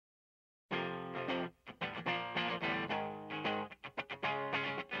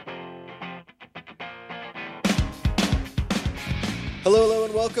Hello, hello,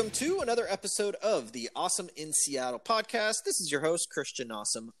 and welcome to another episode of the Awesome in Seattle podcast. This is your host, Christian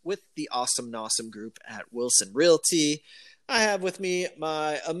Awesome, with the Awesome Nawesome group at Wilson Realty. I have with me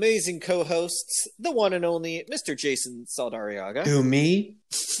my amazing co-hosts, the one and only Mr. Jason Saldariaga. Who, me?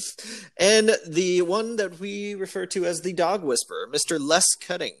 And the one that we refer to as the dog whisperer, Mr. Les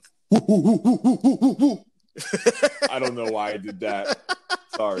Cutting. I don't know why I did that.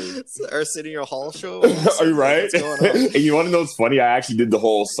 Sorry. It's our Arsenio Hall show. Are you right? What's going on? And you want to know what's funny? I actually did the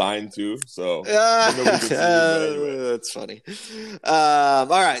whole sign too. So that's funny. All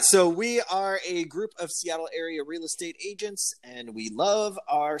right. So we are a group of Seattle area real estate agents, and we love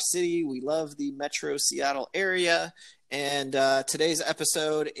our city. We love the Metro Seattle area. And today's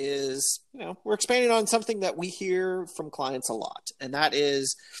episode is, we're expanding on something that we hear from clients a lot. And that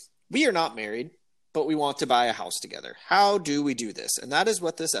is, we are not married, but we want to buy a house together. How do we do this? And that is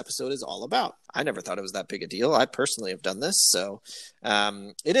what this episode is all about. I never thought it was that big a deal. I personally have done this. So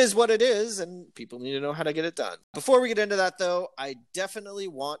it is what it is, and people need to know how to get it done. Before we get into that, though, I definitely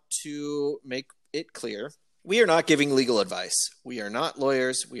want to make it clear. We are not giving legal advice. We are not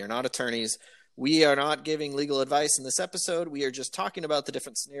lawyers. We are not attorneys. We are not giving legal advice in this episode. We are just talking about the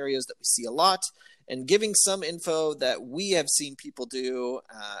different scenarios that we see a lot and giving some info that we have seen people do.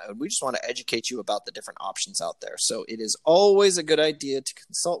 And we just want to educate you about the different options out there. So it is always a good idea to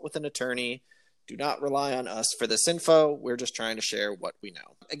consult with an attorney. Do not rely on us for this info. We're just trying to share what we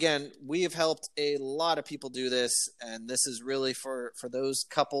know. Again, we have helped a lot of people do this, and this is really for those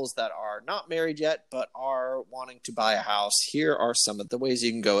couples that are not married yet but are wanting to buy a house. Here are some of the ways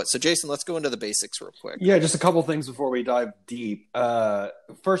you can go it. So, Jason, let's go into the basics real quick. Yeah, just a couple things before we dive deep.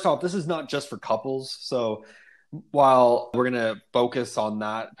 First off, this is not just for couples. So while we're going to focus on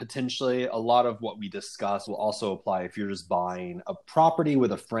that, potentially a lot of what we discuss will also apply if you're just buying a property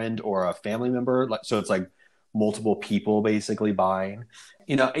with a friend or a family member. So it's like multiple people basically buying.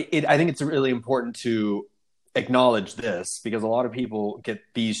 I think it's really important to acknowledge this because a lot of people get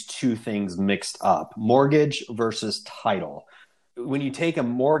these two things mixed up: mortgage versus title. When you take a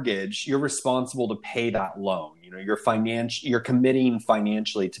mortgage, you're responsible to pay that loan. You're committing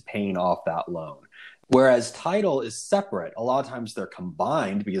financially to paying off that loan. Whereas title is separate. A lot of times they're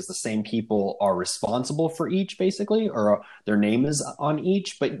combined because the same people are responsible for each, basically, or their name is on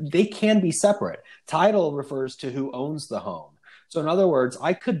each, but they can be separate. Title refers to who owns the home. So in other words,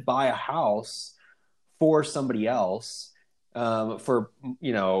 I could buy a house for somebody else, for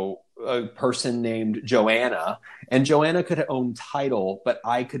a person named Joanna, and Joanna could own title, but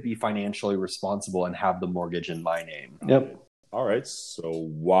I could be financially responsible and have the mortgage in my name. Yep. All right. So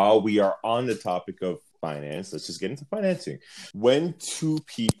while we are on the topic of finance, let's just get into financing. When two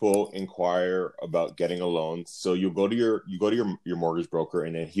people inquire about getting a loan, so you go to your mortgage broker,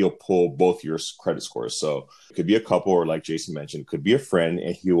 and then he'll pull both your credit scores. So it could be a couple, or like Jason mentioned, it could be a friend,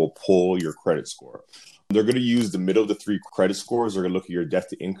 and he will pull your credit score. They're going to use the middle of the three credit scores. They're going to look at your debt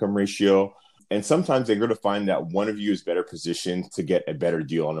to income ratio. And sometimes they're going to find that one of you is better positioned to get a better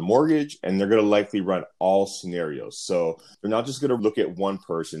deal on a mortgage, and they're going to likely run all scenarios. So they're not just going to look at one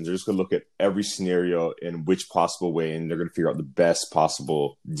person. They're just going to look at every scenario in which possible way, and they're going to figure out the best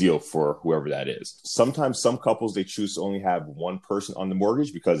possible deal for whoever that is. Sometimes some couples, they choose to only have one person on the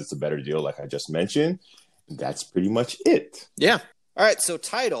mortgage because it's a better deal, like I just mentioned. And that's pretty much it. Yeah. All right, so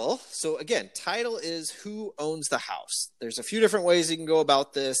title. So again, title is who owns the house. There's a few different ways you can go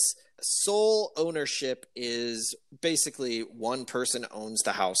about this. Sole ownership is basically one person owns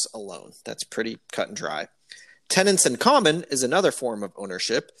the house alone. That's pretty cut and dry. Tenants in common is another form of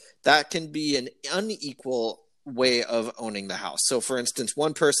ownership. That can be an unequal way of owning the house. So for instance,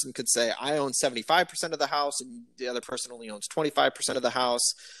 one person could say, I own 75% of the house, and the other person only owns 25% of the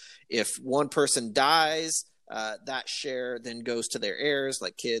house. If one person dies, that share then goes to their heirs,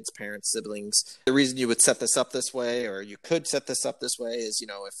 like kids, parents, siblings. The reason you would set this up this way, or you could set this up this way, is,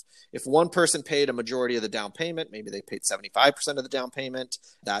 if one person paid a majority of the down payment, maybe they paid 75% of the down payment.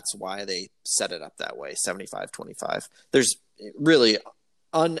 That's why they set it up that way, 75-25. There's really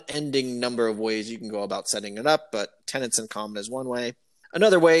unending number of ways you can go about setting it up, but tenants in common is one way.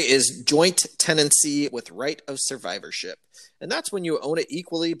 Another way is joint tenancy with right of survivorship. And that's when you own it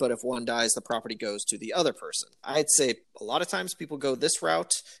equally, but if one dies, the property goes to the other person. I'd say a lot of times people go this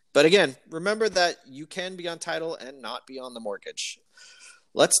route. But again, remember that you can be on title and not be on the mortgage.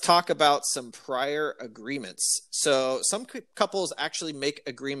 Let's talk about some prior agreements. So some couples actually make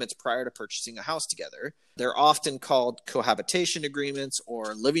agreements prior to purchasing a house together. They're often called cohabitation agreements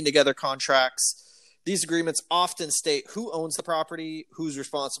or living together contracts. These agreements often state who owns the property, who's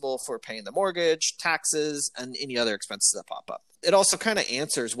responsible for paying the mortgage, taxes, and any other expenses that pop up. It also kind of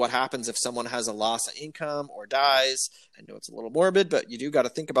answers what happens if someone has a loss of income or dies. I know it's a little morbid, but you do got to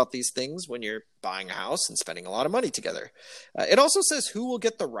think about these things when you're buying a house and spending a lot of money together. It also says who will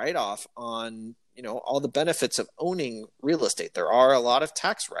get the write-off on, all the benefits of owning real estate. There are a lot of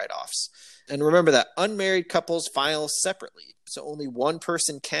tax write-offs. And remember that unmarried couples file separately. So only one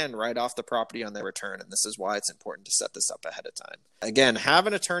person can write off the property on their return. And this is why it's important to set this up ahead of time. Again, have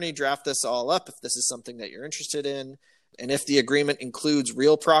an attorney draft this all up if this is something that you're interested in. And if the agreement includes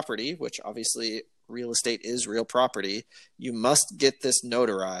real property, which obviously real estate is real property, you must get this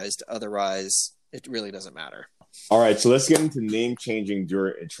notarized. Otherwise, it really doesn't matter. All right, so let's get into name changing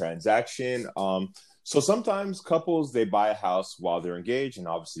during a transaction. So sometimes couples, they buy a house while they're engaged, and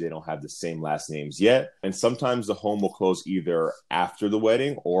obviously they don't have the same last names yet. And sometimes the home will close either after the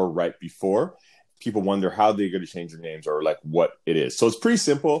wedding or right before. People wonder how they're going to change their names or like what it is. So it's pretty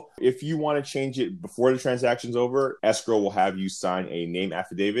simple. If you want to change it before the transaction's over, escrow will have you sign a name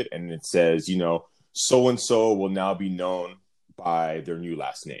affidavit, and it says, so-and-so will now be known by their new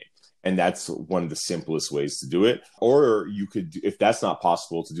last name. And that's one of the simplest ways to do it. Or you could, if that's not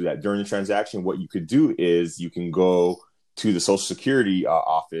possible to do that during the transaction, what you could do is you can go to the Social Security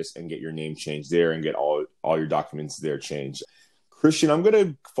office and get your name changed there and get all your documents there changed. Christian, I'm going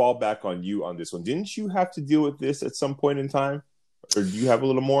to fall back on you on this one. Didn't you have to deal with this at some point in time? Or do you have a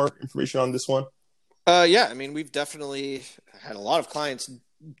little more information on this one? Yeah, I mean, we've definitely had a lot of clients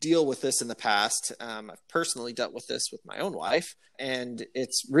deal with this in the past. I've personally dealt with this with my own wife, and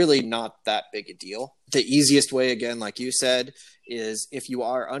it's really not that big a deal. The easiest way, again, like you said, is if you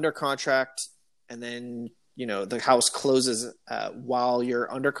are under contract and then, the house closes while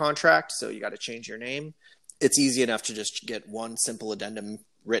you're under contract, so you got to change your name. It's easy enough to just get one simple addendum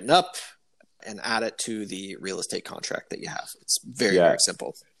written up and add it to the real estate contract that you have. It's very, very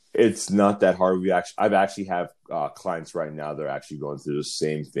simple. It's not that hard. I've actually have clients right now that are actually going through the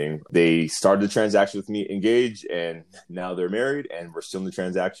same thing. They started the transaction with me engaged, and now they're married, and we're still in the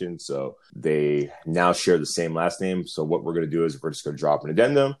transaction. So they now share the same last name. So what we're going to do is we're just going to drop an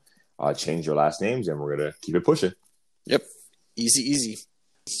addendum, change your last names, and we're going to keep it pushing. Yep. Easy.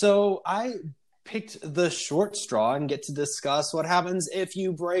 So I picked the short straw and get to discuss what happens if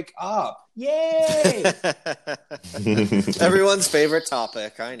you break up. Yay! Everyone's favorite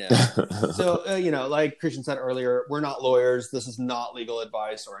topic, I know. So, like Christian said earlier, we're not lawyers. This is not legal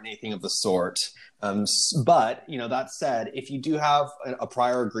advice or anything of the sort. But, that said, if you do have a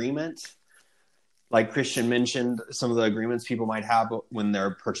prior agreement, like Christian mentioned, some of the agreements people might have when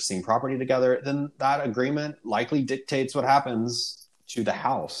they're purchasing property together, then that agreement likely dictates what happens to the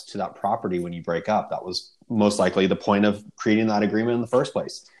house, to that property when you break up. That was most likely the point of creating that agreement in the first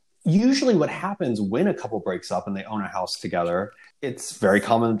place. Usually what happens when a couple breaks up and they own a house together, it's very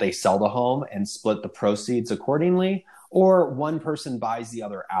common that they sell the home and split the proceeds accordingly, or one person buys the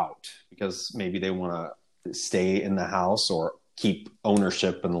other out because maybe they want to stay in the house or keep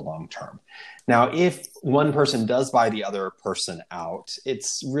ownership in the long term. Now, if one person does buy the other person out,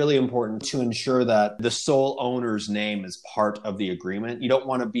 it's really important to ensure that the sole owner's name is part of the agreement. You don't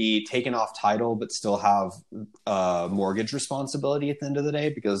want to be taken off title, but still have mortgage responsibility at the end of the day,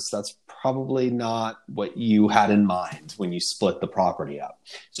 because that's probably not what you had in mind when you split the property up.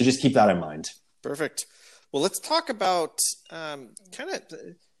 So just keep that in mind. Perfect. Well, let's talk about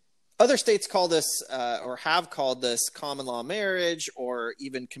other states call this or have called this common law marriage, or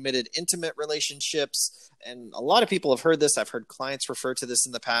even committed intimate relationships. And a lot of people have heard this. I've heard clients refer to this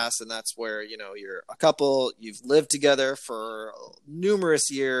in the past, and that's where, you're a couple, you've lived together for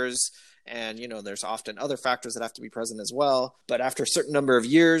numerous years, and, there's often other factors that have to be present as well. But after a certain number of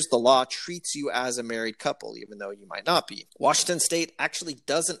years, the law treats you as a married couple, even though you might not be. Washington State actually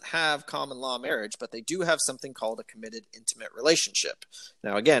doesn't have common law marriage, but they do have something called a committed intimate relationship.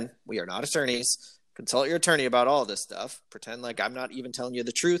 Now, again, we are not attorneys. Consult your attorney about all this stuff. Pretend like I'm not even telling you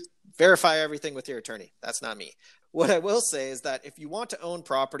the truth. Verify everything with your attorney. That's not me. What I will say is that if you want to own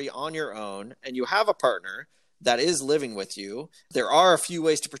property on your own and you have a partner that is living with you, there are a few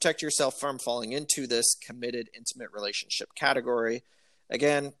ways to protect yourself from falling into this committed intimate relationship category.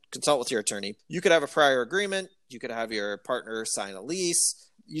 Again, consult with your attorney. You could have a prior agreement. You could have your partner sign a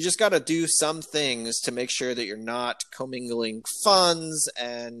lease. You just got to do some things to make sure that you're not commingling funds,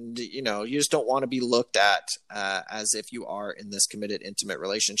 and, you just don't want to be looked at as if you are in this committed intimate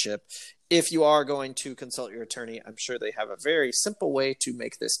relationship. If you are going to consult your attorney, I'm sure they have a very simple way to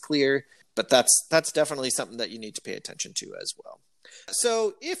make this clear. But that's definitely something that you need to pay attention to as well.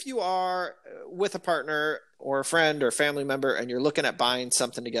 So if you are with a partner or a friend or family member and you're looking at buying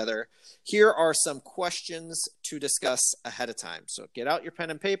something together, here are some questions to discuss ahead of time. So get out your pen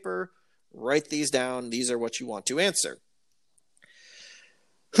and paper, write these down. These are what you want to answer.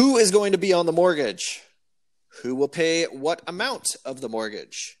 Who is going to be on the mortgage? Who will pay what amount of the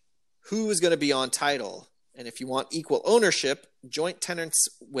mortgage? Who is going to be on title? And if you want equal ownership, joint tenants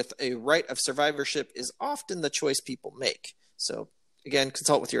with a right of survivorship is often the choice people make. So again,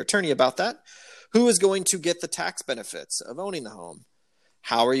 consult with your attorney about that. Who is going to get the tax benefits of owning the home?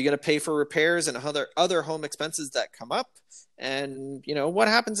 How are you going to pay for repairs and other home expenses that come up? And, what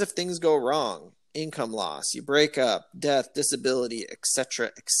happens if things go wrong? Income loss, you break up, death, disability,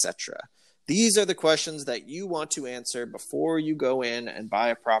 etc., etc. These are the questions that you want to answer before you go in and buy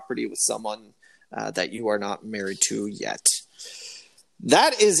a property with someone that you are not married to yet.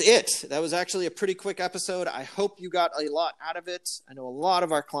 That is it. That was actually a pretty quick episode. I hope you got a lot out of it. I know a lot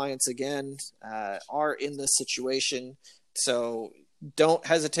of our clients, again, are in this situation. So don't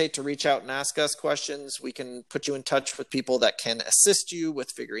hesitate to reach out and ask us questions. We can put you in touch with people that can assist you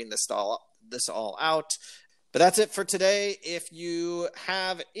with figuring this all out. But that's it for today. If you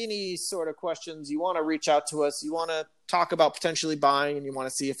have any sort of questions, you want to reach out to us, you want to talk about potentially buying and you want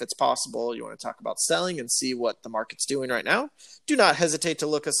to see if it's possible, you want to talk about selling and see what the market's doing right now, do not hesitate to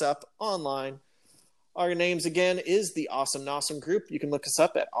look us up online. Our names again is the Awesome Nossum Group. You can look us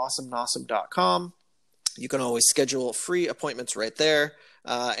up at awesomenossum.com. You can always schedule free appointments right there.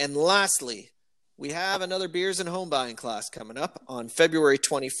 And lastly, we have another Beers and Home Buying class coming up on February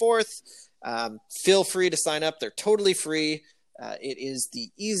 24th. Feel free to sign up. They're totally free. It is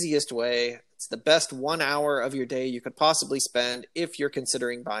the easiest way. It's the best 1 hour of your day you could possibly spend if you're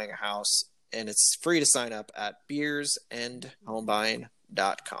considering buying a house. And it's free to sign up at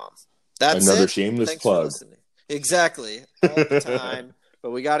beersandhomebuying.com. That's another it. shameless Thanks plug. for listening. Exactly. All the time. But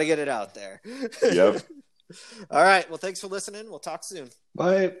we got to get it out there. Yep. All right. Well, thanks for listening. We'll talk soon.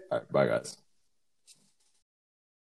 Bye. All right, bye, guys.